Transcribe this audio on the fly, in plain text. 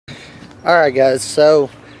Alright guys,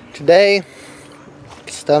 so today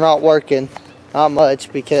still not working, not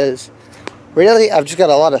much, because really I've just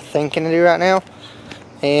got a lot of thinking to do right now,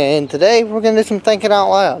 and today we're gonna do some thinking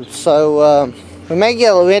out loud. So we may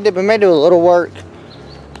do a little work,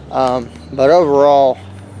 but overall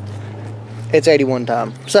it's 81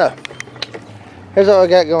 time. So here's what I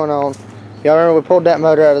got going on. Y'all remember we pulled that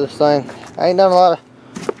motor out of this thing. I ain't done a lot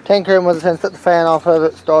of tinkering with it since. Took the fan off of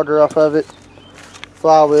it, starter off of it,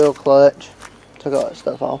 flywheel, clutch, took all that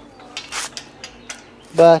stuff off.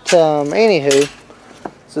 But anywho,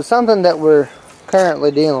 so something that we're currently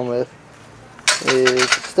dealing with is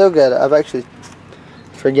still good. I've actually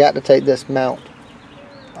forgot to take this mount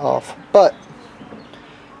off, but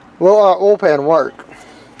will our oil pan work?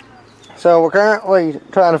 So we're currently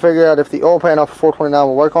trying to figure out if the oil pan off of 429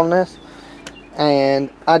 will work on this, and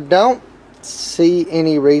I don't see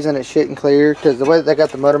any reason it shouldn't clear, because the way that they got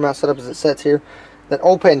the motor mount set up as it sits here, that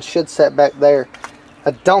oil pan should set back there.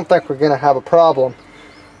 I don't think we're going to have a problem,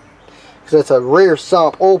 because it's a rear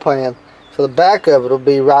sump oil pan, so the back of it will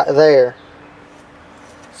be right there.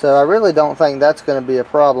 So I really don't think that's going to be a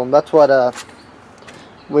problem. That's what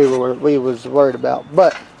we was worried about.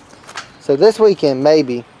 But so this weekend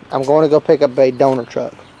maybe I'm going to go pick up a donor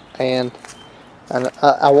truck, and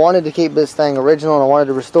I wanted to keep this thing original, and I wanted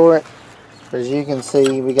to restore it. As you can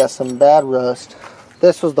see, we got some bad rust.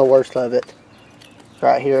 This was the worst of it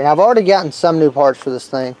right here, and I've already gotten some new parts for this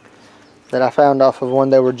thing that I found off of when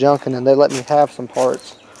they were junking, and they let me have some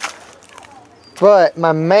parts. But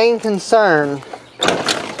my main concern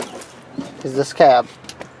is this cab.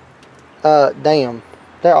 Damn,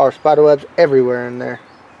 there are spider webs everywhere in there.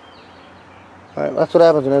 Alright, that's what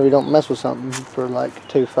happens whenever you don't mess with something for like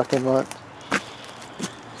 2 fucking months.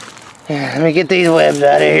 Yeah, let me get these webs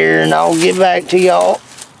out of here and I'll get back to y'all.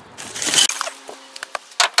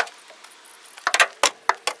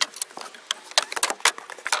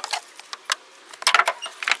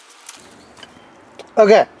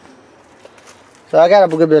 Okay, so I got a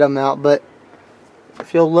good bit of them out, but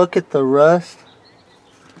if you'll look at the rust,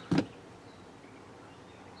 can't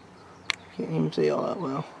even see all that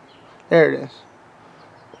well. There it is.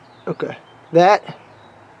 Okay, that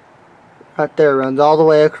right there runs all the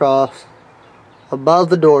way across, above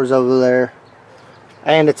the doors over there,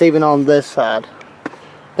 and it's even on this side.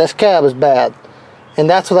 This cab is bad, and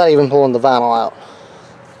that's without even pulling the vinyl out.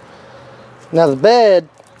 Now the bed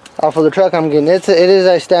off of the truck I'm getting, it is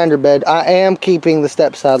a standard bed. I am keeping the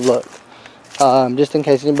step side look. Just in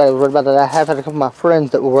case anybody was worried about that. I have had a couple of my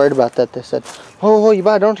friends that were worried about that. They said, oh, you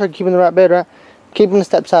buy a donor truck, keeping the right bed, right? Keeping the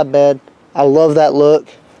step side bed. I love that look.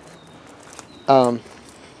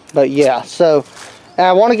 But yeah, so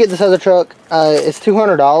I want to get this other truck. It's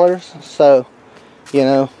 $200, so you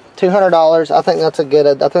know, $200. I think that's a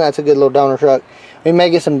good little donor truck. We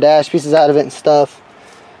may get some dash pieces out of it and stuff,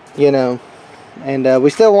 you know. And we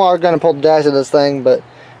still are going to pull the dash of this thing, but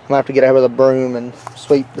I'm going to have to get out with a broom and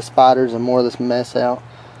sweep the spiders and more of this mess out.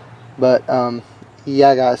 But,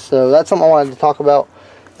 yeah, guys, so that's something I wanted to talk about.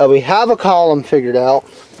 We have a column figured out.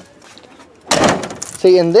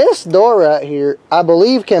 See, in this door right here, I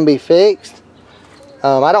believe can be fixed.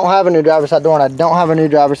 I don't have a new driver's side door, and I don't have a new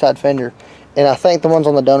driver's side fender. And I think the ones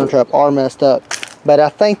on the donor truck are messed up. But I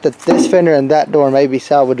think that this fender and that door may be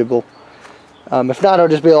salvageable. If not, it'll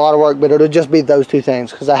just be a lot of work, but it'll just be those 2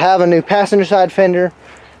 things. Because I have a new passenger side fender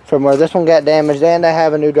from where this one got damaged, and I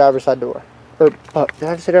have a new driver's side door. Or, did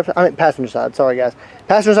I just say driver's side? I meant passenger side, sorry guys.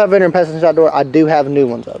 Passenger side fender and passenger side door, I do have new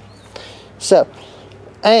ones of. So,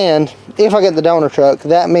 and if I get the donor truck,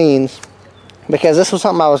 that means, because this was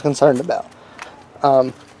something I was concerned about.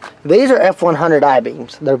 These are f-100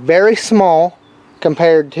 I-beams. They're very small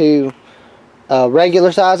compared to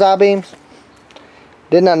regular size I-beams.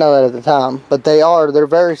 Did not know that at the time, but they're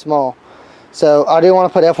very small. So I do want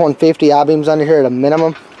to put f-150 I-beams under here at a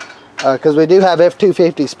minimum, because we do have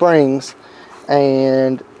f-250 springs,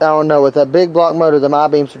 and I don't know, with that big block motor, the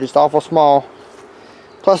I-beams are just awful small,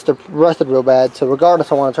 plus they're rusted real bad. So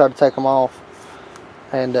regardless, I want to try to take them off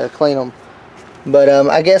and clean them. But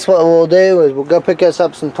I guess what we'll do is we'll go pick us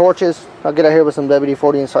up some torches. I'll get out here with some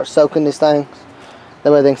WD-40 and start soaking these things.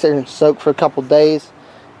 That way they can sit here and soak for a couple days.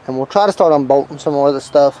 And we'll try to start unbolting some more of this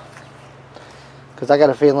stuff, because I got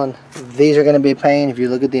a feeling these are going to be a pain. If you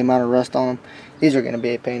look at the amount of rust on them, these are going to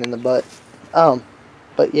be a pain in the butt.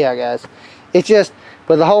 But yeah, guys, it's just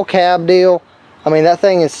with the whole cab deal, I mean, that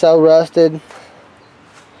thing is so rusted,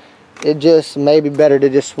 it just may be better to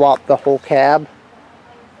just swap the whole cab.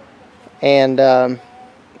 And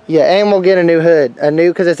yeah, and we'll get a new hood,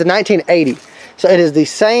 because it's a 1980, so it is the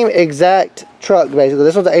same exact truck basically.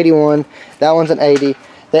 This one's an 81, that one's an 80.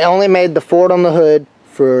 They only made the Ford on the hood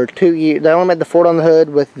for 2 years. They only made the Ford on the hood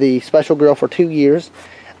with the special grill for 2 years,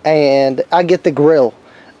 and I get the grill.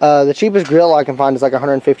 The cheapest grill I can find is like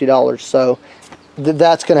 $150, so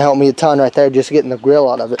that's going to help me a ton right there, just getting the grill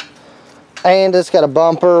out of it. And it's got a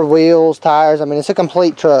bumper, wheels, tires. I mean, it's a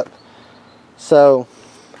complete truck. So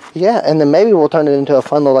yeah, and then maybe we'll turn it into a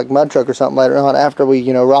fun little like mud truck or something later on after we,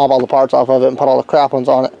 you know, rob all the parts off of it and put all the crap ones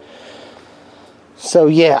on it. So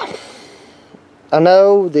yeah, I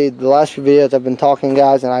know the last few videos I've been talking,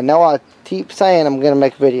 guys, and I know I keep saying I'm going to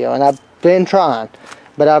make a video, and I've been trying,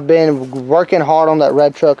 but I've been working hard on that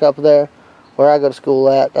red truck up there where I go to school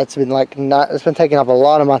at. That's been like it's been taking up a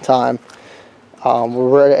lot of my time.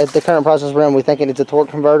 We're at the current process we're in. We think it needs a torque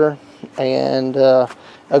converter and a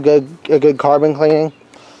good carbon cleaning.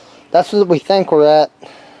 That's what we think we're at.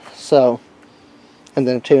 So, and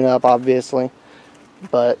then a tune-up, obviously.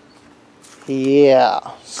 But yeah.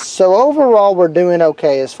 So overall, we're doing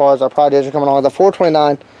okay as far as our projects are coming along. The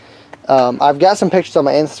 429. I've got some pictures on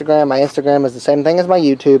my Instagram. My Instagram is the same thing as my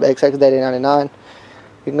YouTube, xxdaddy99. You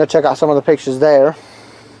can go check out some of the pictures there.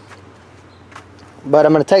 But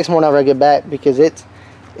I'm going to take some more whenever I get back because it's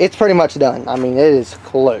pretty much done. I mean, it is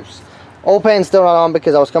close. Oil pan's still not on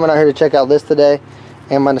because I was coming out here to check out this today.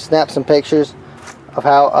 And I'm going to snap some pictures of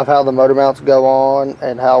how the motor mounts go on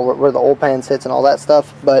and where the oil pan sits and all that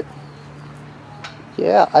stuff. But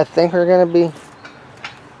yeah, I think we're going to be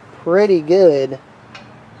pretty good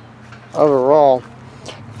overall.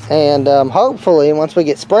 And hopefully, once we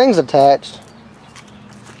get springs attached,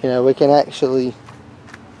 you know, we can actually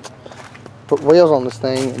put wheels on this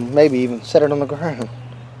thing and maybe even set it on the ground.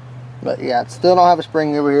 But yeah, I still don't have a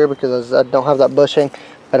spring over here because I don't have that bushing.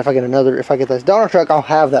 But if I get this donor truck, I'll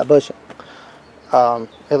have that bushing. At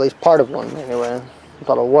least part of one anyway.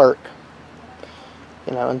 That'll work.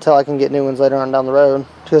 You know, until I can get new ones later on down the road.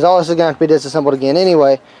 Because all this is going to have to be disassembled again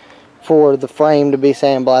anyway for the frame to be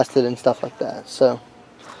sandblasted and stuff like that. So,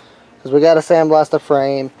 because we got to sandblast the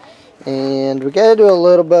frame. And we got to do a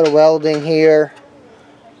little bit of welding here.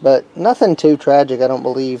 But nothing too tragic, I don't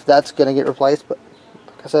believe. That's going to get replaced. But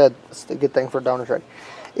like I said, it's a good thing for a donor truck.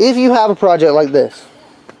 If you have a project like this,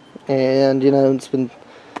 and you know it's been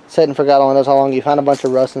sitting for God only knows how long, you find a bunch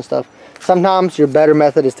of rust and stuff, sometimes your better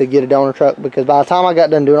method is to get a donor truck, because by the time I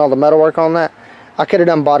got done doing all the metal work on that, I could have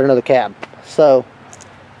done bought another cab. So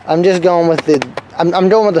I'm just going with I'm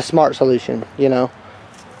going with the smart solution, you know.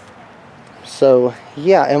 So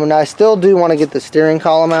yeah, and when I still do want to get the steering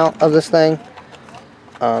column out of this thing,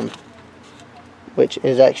 which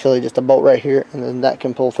is actually just a bolt right here, and then that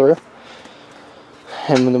can pull through.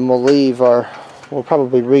 And then we'll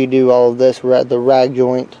probably redo all of this. We're at the rag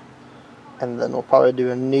joint, and then we'll probably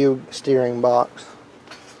do a new steering box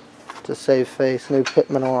to save face, new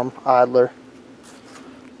pitman arm, idler,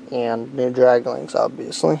 and new drag links,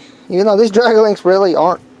 obviously. Even though these drag links really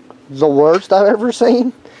aren't the worst I've ever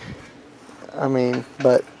seen. I mean,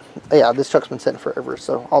 but yeah, this truck's been sitting forever,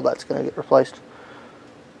 so all that's going to get replaced.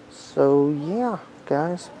 So yeah,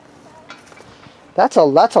 guys, that's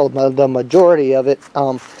the majority of it.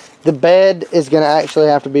 The bed is going to actually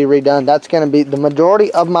have to be redone. That's going to be the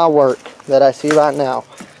majority of my work that I see right now.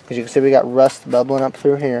 As you can see, we got rust bubbling up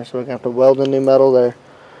through here, so we're going to have to weld the new metal there.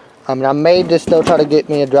 I mean, I may just still try to get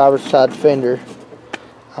me a driver's side fender.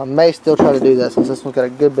 I may still try to do that since this one's got a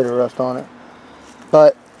good bit of rust on it.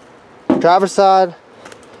 But driver's side,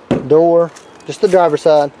 door, just the driver's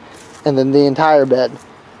side, and then the entire bed,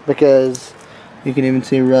 because you can even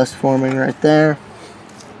see rust forming right there.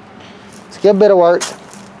 It's a good bit of work.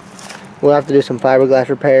 We'll have to do some fiberglass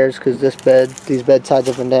repairs because these bed sides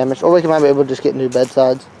have been damaged, or we might be able to just get new bed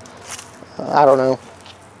sides. I don't know.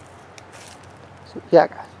 So, yeah,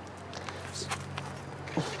 guys.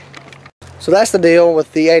 So that's the deal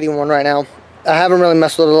with the 81 right now. I haven't really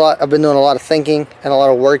messed with it a lot. I've been doing a lot of thinking and a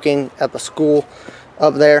lot of working at the school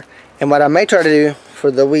up there. And what I may try to do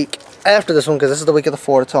for the week after this one, because this is the week of the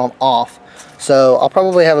 4th, so I'm off. So I'll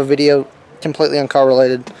probably have a video completely uncar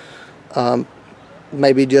related.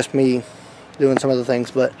 Maybe just me doing some other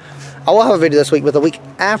things, but I will have a video this week. But the week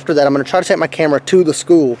after that, I'm going to try to take my camera to the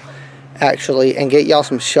school actually and get y'all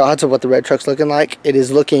some shots of what the red truck's looking like. It is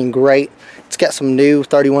looking great. It's got some new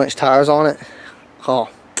 31-inch tires on it. Oh,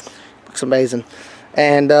 looks amazing.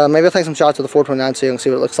 And maybe I'll take some shots of the 429 so you can see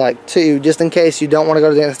what it looks like too, just in case you don't want to go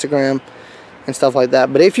to the Instagram and stuff like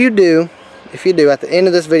that. But if you do, at the end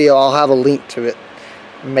of this video, I'll have a link to it.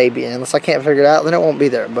 Maybe, unless I can't figure it out, then it won't be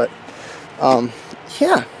there. But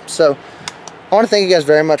yeah, so I want to thank you guys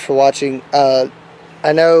very much for watching.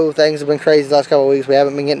 I know things have been crazy the last couple of weeks. We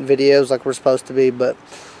haven't been getting videos like we're supposed to be, but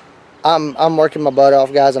I'm working my butt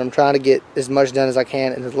off, guys, and I'm trying to get as much done as I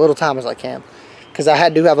can in as little time as I can. because I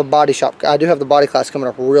do have a body shop. I do have the body class coming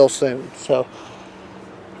up real soon. So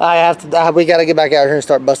we got to get back out here and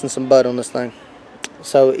start busting some butt on this thing.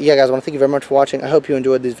 So yeah, guys, I want to thank you very much for watching. I hope you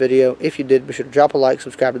enjoyed this video. If you did, be sure to drop a like,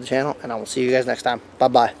 subscribe to the channel, and I will see you guys next time. Bye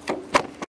bye.